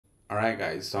Alright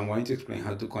guys, so I'm going to explain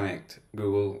how to connect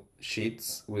Google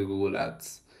Sheets with Google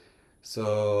Ads.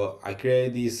 So I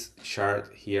created this chart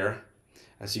here.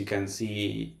 As you can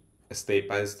see, step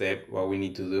by step what we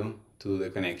need to do the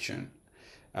connection.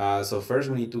 So first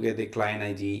we need to get the client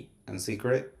ID and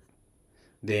secret.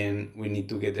 Then we need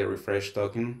to get the refresh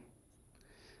token.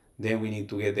 Then we need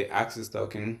to get the access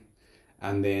token.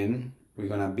 And then we're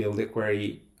gonna build the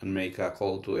query and make a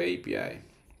call to the API.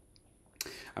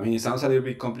 I mean, it sounds a little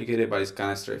bit complicated, but it's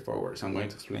kind of straightforward. So I'm going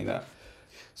to explain that.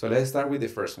 So let's start with the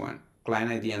first one, client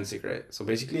ID and secret. So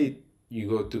basically you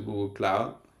go to Google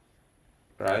Cloud,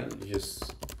 right? You just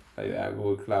like that,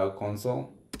 Google Cloud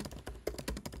Console.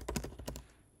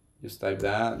 Just type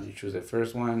that, you choose the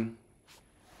first one.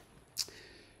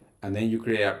 And then you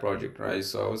create a project, right?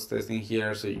 So I was testing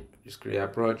here, so you just create a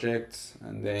project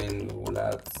and then Google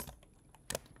Ads,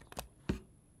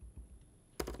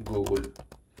 Google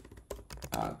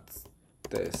Ads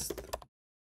test,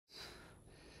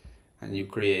 and you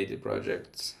create the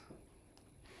project.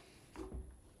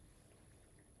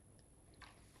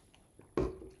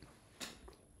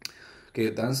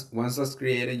 Okay, once that's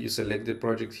created, you select the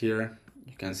project here.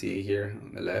 You can see it here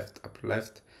on the left, upper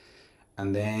left,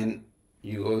 and then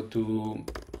you go to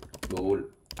Google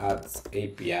Ads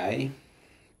API,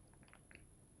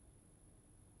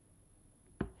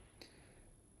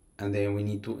 and then we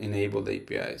need to enable the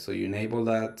API. So you enable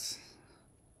that.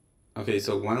 Okay,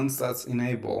 so once that's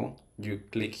enabled, you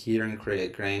click here and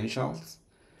create credentials,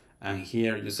 and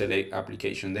here you select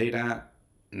application data.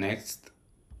 Next,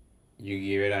 you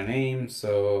give it a name,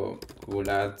 so Google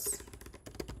Ads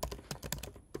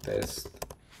test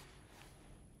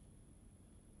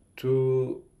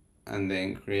 2, and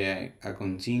then create a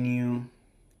continue.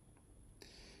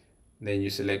 Then you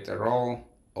select a role,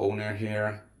 owner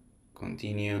here,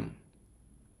 continue,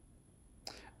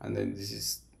 and then this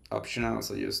is optional,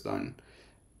 so just done.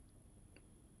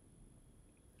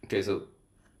 Okay, so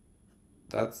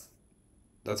that's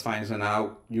fine. So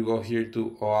now you go here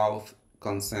to OAuth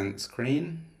consent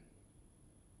screen,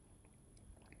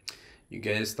 you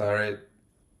get started,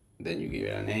 then you give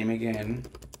it a name again,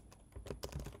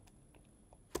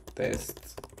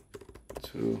 test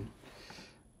 2.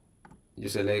 You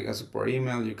select a support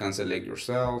email, you can select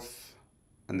yourself,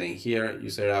 and then here you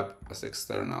set up as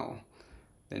external.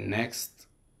 Then next,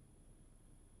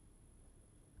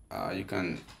 you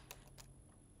can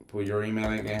put your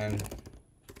email again.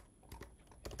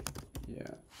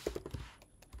 Yeah.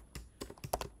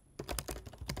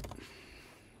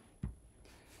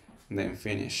 And then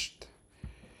finished.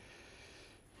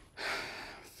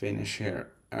 Finish here.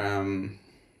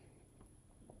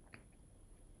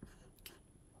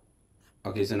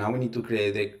 Okay, so now we need to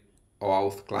create the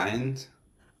OAuth client.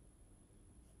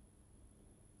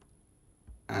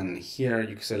 And here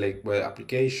you can select web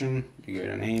application, you give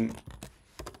it a name.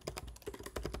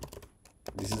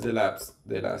 This is the last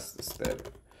step.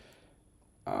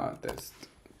 Test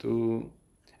 2.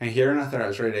 And here in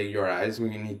authenticated URIs, we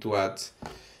need to add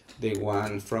the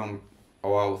one from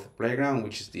OAuth Playground,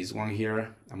 which is this one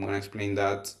here. I'm gonna explain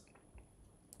that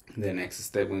the next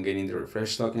step when getting the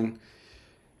refresh token.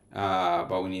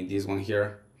 But we need this one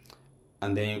here,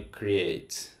 and then you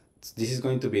create. This is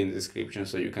going to be in the description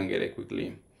so you can get it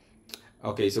quickly.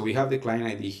 Okay, so we have the client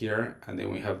ID here, and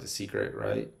then we have the secret,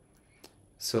 right?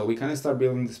 So we can start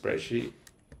building the spreadsheet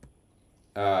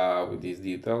with these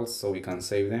details so we can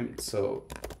save them. So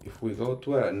if we go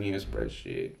to a new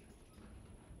spreadsheet,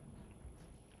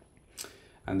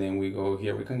 and then we go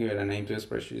here, we can give it a name to the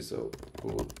spreadsheet. So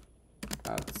Google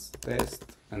Ads test,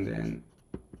 and then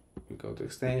we go to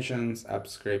extensions, app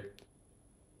script.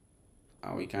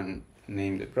 We can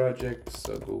name the project,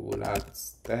 so Google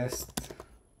Ads test,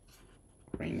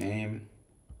 rename.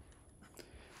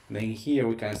 Then here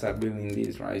we can start building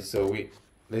this, right? So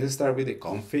let's start with the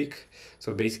config.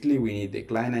 So basically we need the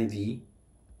client ID,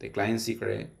 the client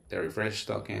secret, the refresh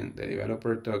token, the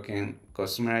developer token,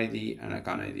 customer ID, and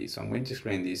account ID. So I'm going to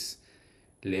explain this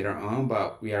later on,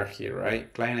 but we are here,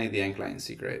 right? Client ID and client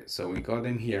secret. So we got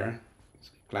them here.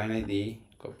 So client ID,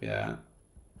 copy that,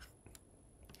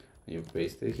 you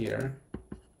paste it here.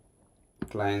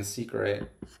 Client secret,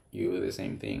 you do the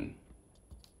same thing.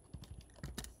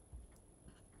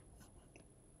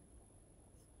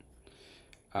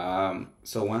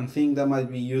 So one thing that might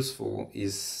be useful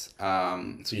is,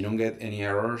 so you don't get any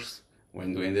errors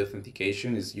when doing the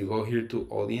authentication, is you go here to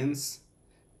audience,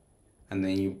 and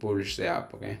then you publish the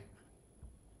app, okay?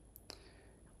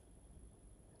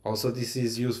 Also, this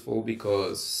is useful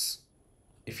because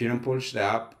if you don't publish the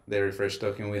app, the refresh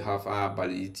token will have a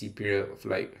validity period of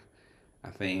like, I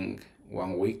think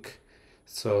 1 week.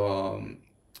 So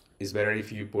it's better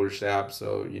if you push the app,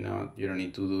 so you know you don't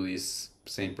need to do this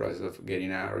same process of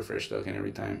getting a refresh token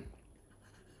every time.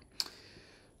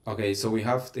 Okay, so we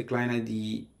have the client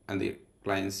ID and the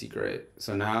client secret.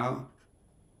 So now,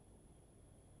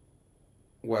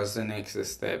 what's the next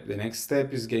step? The next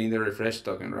step is getting the refresh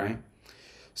token, right?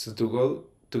 So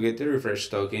to get the refresh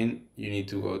token, you need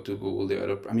to go to Google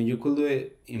Developer. I mean, you could do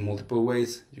it in multiple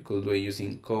ways. You could do it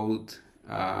using code.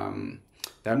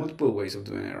 There are multiple ways of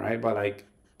doing it, right? But like,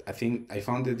 I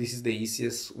found that this is the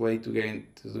easiest way to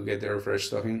get the refresh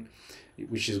token,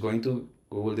 which is going to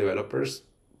Google Developers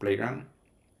Playground.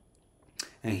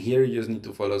 And here you just need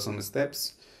to follow some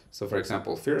steps. So for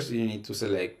example, first you need to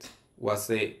select what's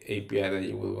the API that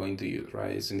you will going to use,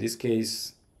 right? So in this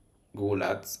case, Google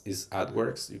Ads is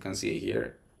AdWorks. You can see it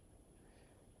here.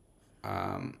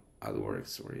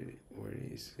 AdWorks, where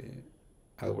is it?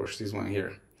 AdWorks, this one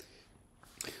here.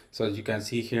 So as you can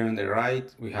see here on the right,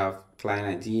 we have client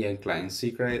ID and client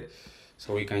secret.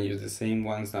 So we can use the same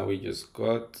ones that we just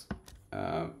got.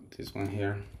 This one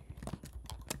here.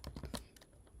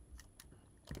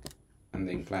 And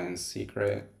then client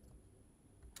secret.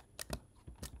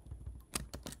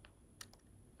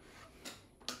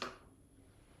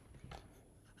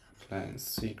 Client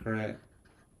secret.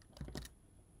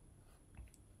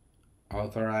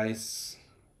 Authorize.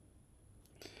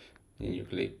 Then you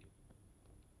click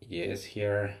yes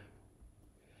here.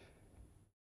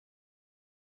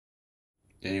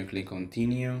 Then you click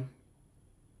continue.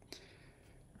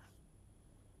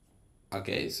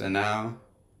 Okay, so now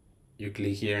you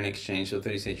click here and exchange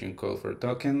authorization code for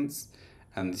tokens.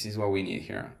 And this is what we need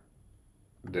here.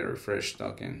 The refresh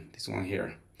token, this one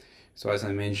here. So as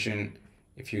I mentioned,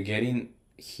 if you're getting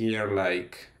here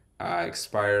like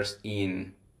expires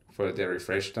in for the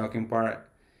refresh token part,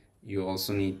 you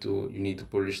also need to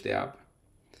publish the app.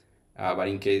 But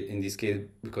in this case,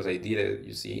 because I did it,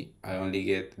 you see, I only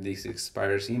get this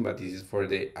expires in, but this is for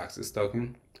the access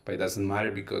token. But it doesn't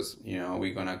matter because, you know,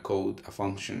 we're gonna code a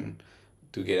function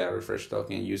to get a refresh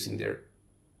token using their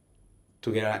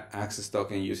to get an access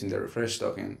token using the refresh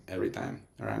token every time.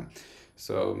 All right,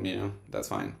 so you know that's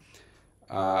fine.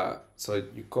 So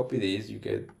you copy this, you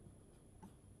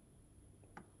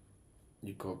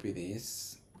copy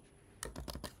this,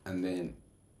 and then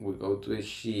we go to the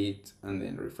sheet and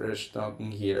then refresh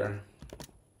token here.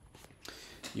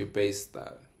 You paste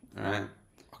that. All right.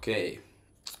 Okay.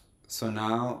 So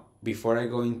now, before I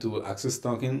go into access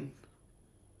token,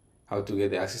 how to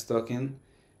get the access token,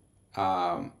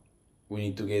 we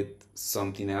need to get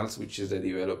something else, which is the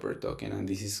developer token, and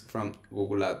this is from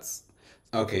Google Ads.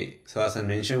 Okay, so as I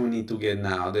mentioned, we need to get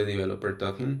now the developer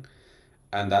token,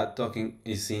 and that token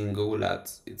is in Google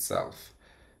Ads itself.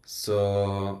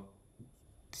 So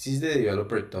this is the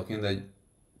developer token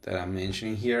that I'm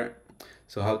mentioning here.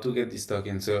 So how to get this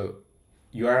token? So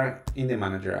you are in the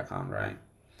manager account, right?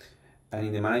 And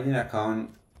in the manager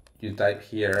account, you type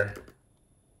here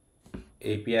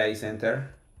API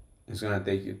Center. It's gonna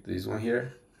take you to this one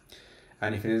here.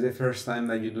 And if it is the first time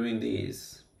that you're doing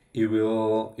this, it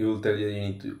will tell you you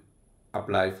need to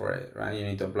apply for it, right? You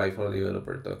need to apply for the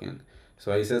developer token.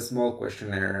 So it's a small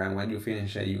questionnaire, and when you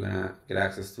finish it, you're gonna get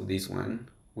access to this one,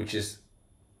 which is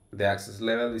the access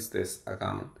level is this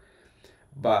account.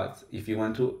 But if you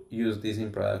want to use this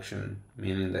in production,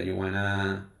 meaning that you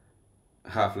wanna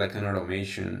have like an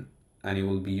automation and it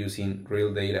will be using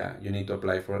real data, you need to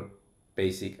apply for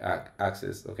basic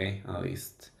access, okay, at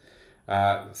least.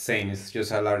 Same, it's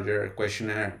just a larger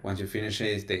questionnaire. Once you finish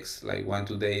it, it takes like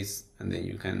 1-2 days, and then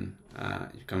you can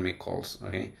make calls,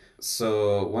 okay?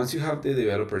 So once you have the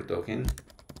developer token,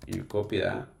 you copy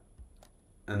that,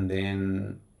 and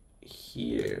then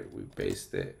here we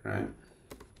paste it, right?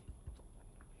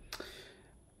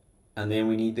 And then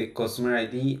we need the customer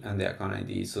ID and the account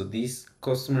ID. So this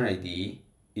customer ID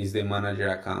is the manager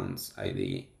accounts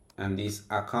ID, and this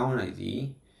account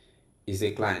ID is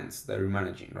the clients that we're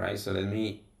managing, right? So let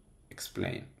me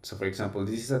explain. So for example,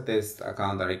 this is a test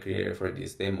account that I created for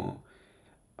this demo,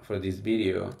 for this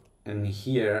video. And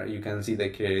here you can see that I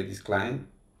created this client,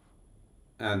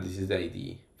 and this is the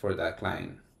ID for that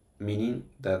client, meaning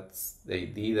that's the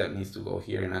ID that needs to go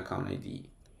here in account ID.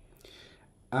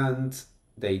 And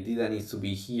the ID that needs to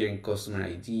be here in customer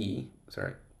ID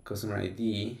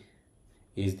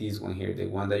is this one here, the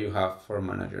one that you have for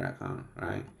manager account,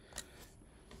 right?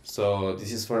 So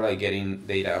this is for like getting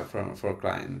data for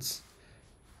clients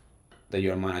that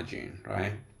you're managing,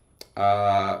 right?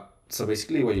 So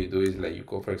basically what you do is like you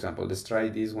go, for example, let's try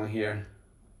this one here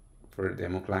for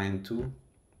demo client 2.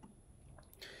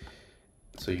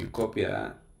 So you copy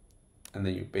that and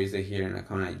then you paste it here in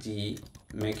account ID.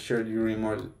 Make sure you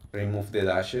remove the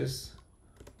dashes.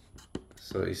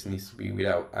 so it needs to be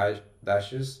without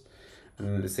dashes,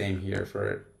 and the same here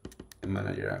for a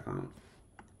manager account.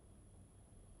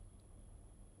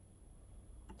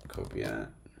 Copy that,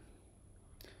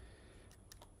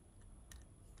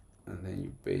 and then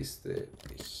you paste it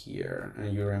here,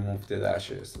 and you remove the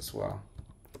dashes as well.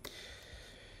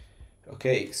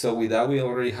 Okay, so with that we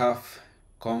already have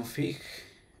config,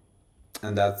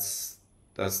 and that's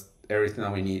everything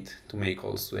that we need to make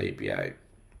calls to the API.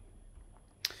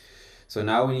 So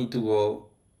now we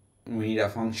need a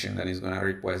function that is going to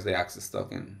request the access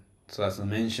token. So as I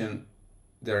mentioned,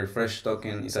 the refresh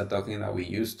token is a token that we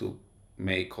use to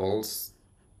make calls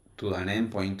to an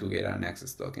endpoint to get an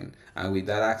access token. And with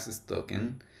that access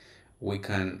token, we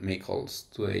can make calls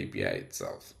to the API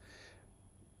itself.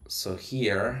 So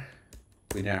here,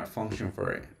 we need a function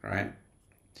for it, right?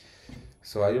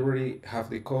 So I already have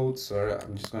the code, so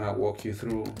I'm just gonna walk you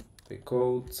through the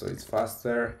code so it's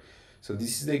faster. So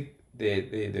this is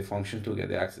the function to get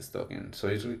the access token. So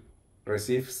it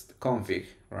receives the config,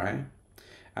 right?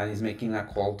 And it's making a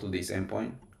call to this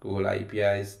endpoint, Google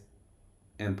API's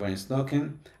endpoint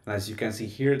token. And as you can see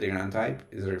here, the grant type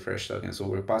is a refresh token. So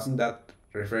we're passing that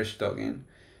refresh token,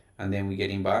 and then we're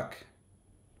getting back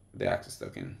the access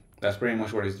token. That's pretty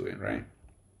much what it's doing, right?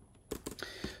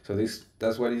 So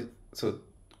that's what it. So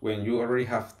when you already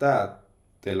have that,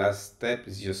 the last step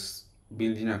is just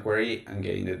building a query and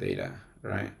getting the data,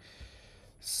 right?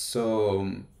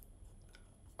 So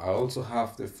I also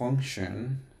have the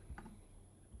function.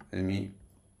 Let me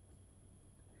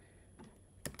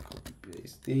copy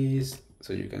paste this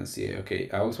so you can see it. Okay,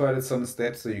 I also added some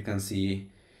steps so you can see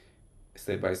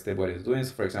step by step what it's doing.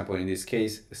 So for example, in this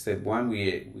case, step 1,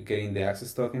 we're getting the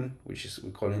access token, which is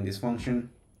we're calling this function,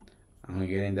 and we're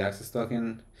getting the access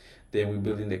token. Then we're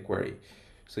building the query.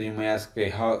 So you may ask, okay,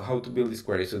 how to build this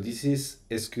query? So this is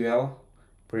SQL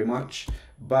pretty much,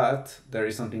 but there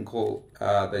is something called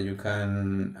that you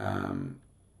can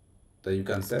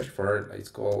search for. It's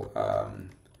called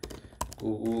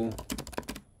Google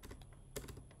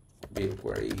build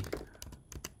query.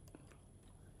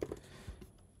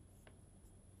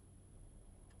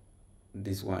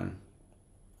 This one.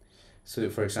 So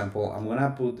for example, I'm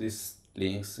gonna put these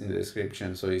links in the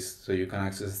description so you can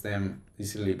access them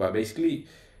easily, but basically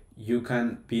you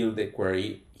can build the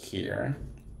query here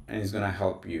and it's gonna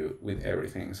help you with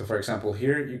everything. So for example,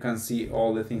 here you can see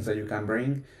all the things that you can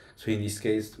bring. So in this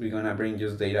case, we're gonna bring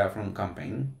just data from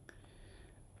campaign.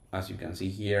 As you can see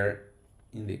here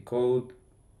in the code,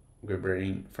 we're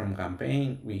bringing from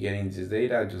campaign, we're getting this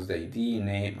data, just the ID,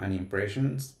 name, and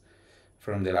impressions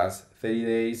from the last 30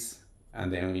 days,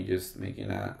 and then we're just making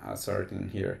a sorting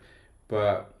here.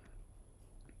 But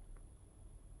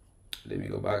let me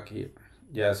go back here.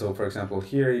 Yeah, so for example,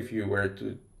 here, if you were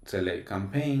to select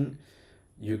campaign,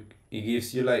 it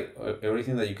gives you like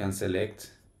everything that you can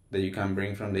select that you can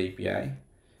bring from the API,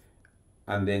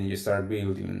 and then you start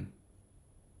building,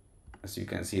 as you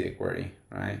can see, the query,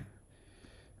 right?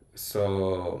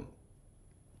 So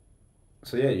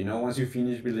yeah, you know, once you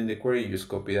finish building the query, you just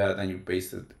copy that and you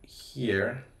paste it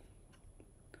here,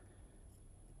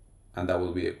 and that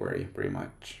will be the query pretty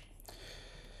much.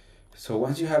 So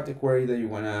once you have the query that you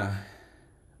wanna,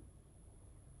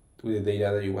 with the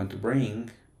data that you want to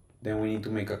bring, then we need to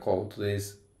make a call to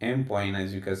this endpoint.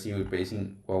 As you can see, we're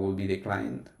pasting what will be the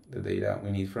client, the data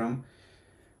we need from,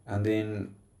 and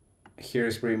then here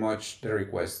is pretty much the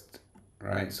request,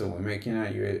 right? So we're making a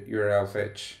URL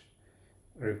fetch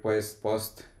request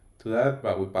post to that,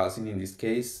 but we're passing in this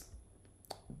case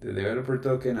the developer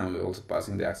token, and we're also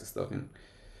passing the access token.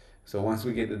 So once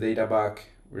we get the data back,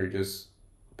 we're just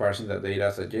parsing that data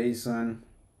as a JSON,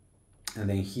 and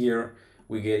then here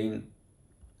we're getting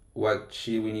what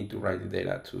sheet we need to write the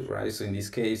data to, right? So in this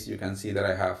case, you can see that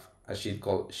I have a sheet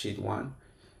called sheet 1.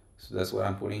 So that's what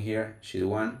I'm putting here, sheet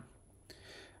 1.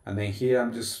 And then here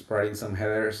I'm just writing some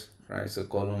headers, right? So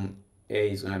column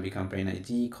A is gonna be campaign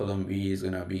ID, column B is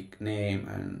gonna be name,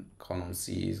 and column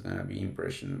C is gonna be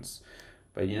impressions.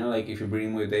 But you know, like if you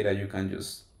bring more data, you can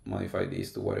just modify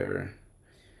this to whatever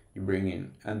you bring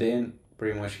in. And then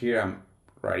pretty much here, I'm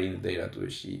writing the data to the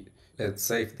sheet. Let's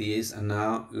save this, and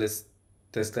now let's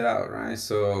test it out, right?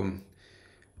 So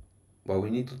what we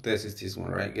need to test is this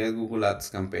one, right? Get Google Ads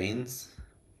campaigns.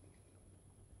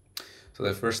 So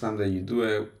the first time that you do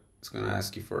it, it's gonna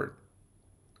ask you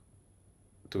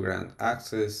to grant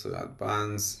access. So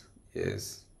advance,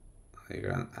 yes, I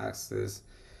grant access.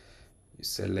 You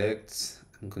select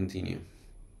and continue.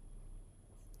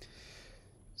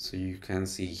 So you can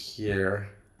see here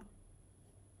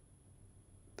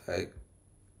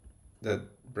that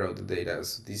brought the data.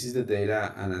 So this is the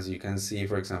data, and as you can see,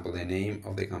 for example, the name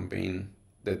of the campaign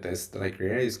the test that I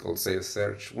created is called sales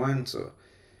search one. So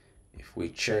if we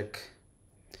check,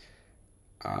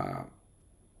 let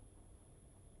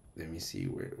me see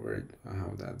where I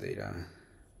have that data.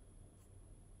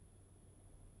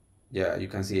 Yeah, you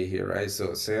can see it here, right?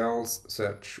 So sales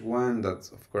search one,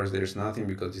 that's of course there's nothing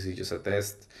because this is just a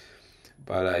test,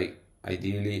 but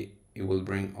ideally it will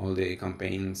bring all the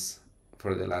campaigns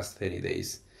for the last 30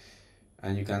 days.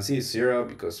 And you can see 0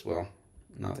 because, well,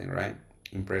 nothing, right?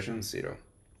 Impressions 0.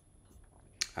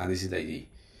 And this is the ID.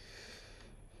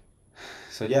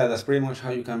 So yeah, that's pretty much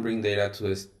how you can bring data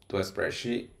to a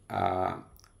spreadsheet.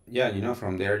 Yeah,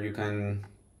 from there you can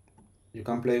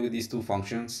play with these two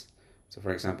functions. So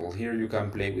for example, here you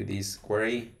can play with this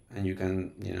query and you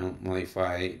can,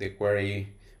 modify the query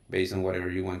based on whatever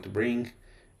you want to bring.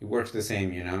 It works the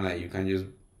same, like you can just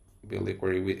build a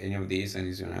query with any of these and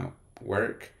it's gonna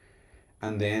work.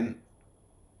 And then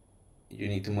you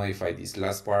need to modify this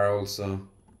last part also,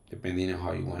 depending on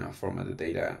how you want to format the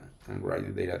data and write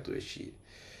the data to a sheet.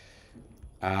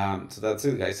 So that's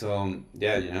it, guys. So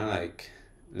yeah,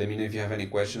 let me know if you have any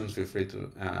questions. Feel free to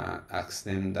ask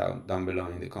them down below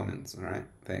in the comments. All right,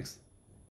 thanks.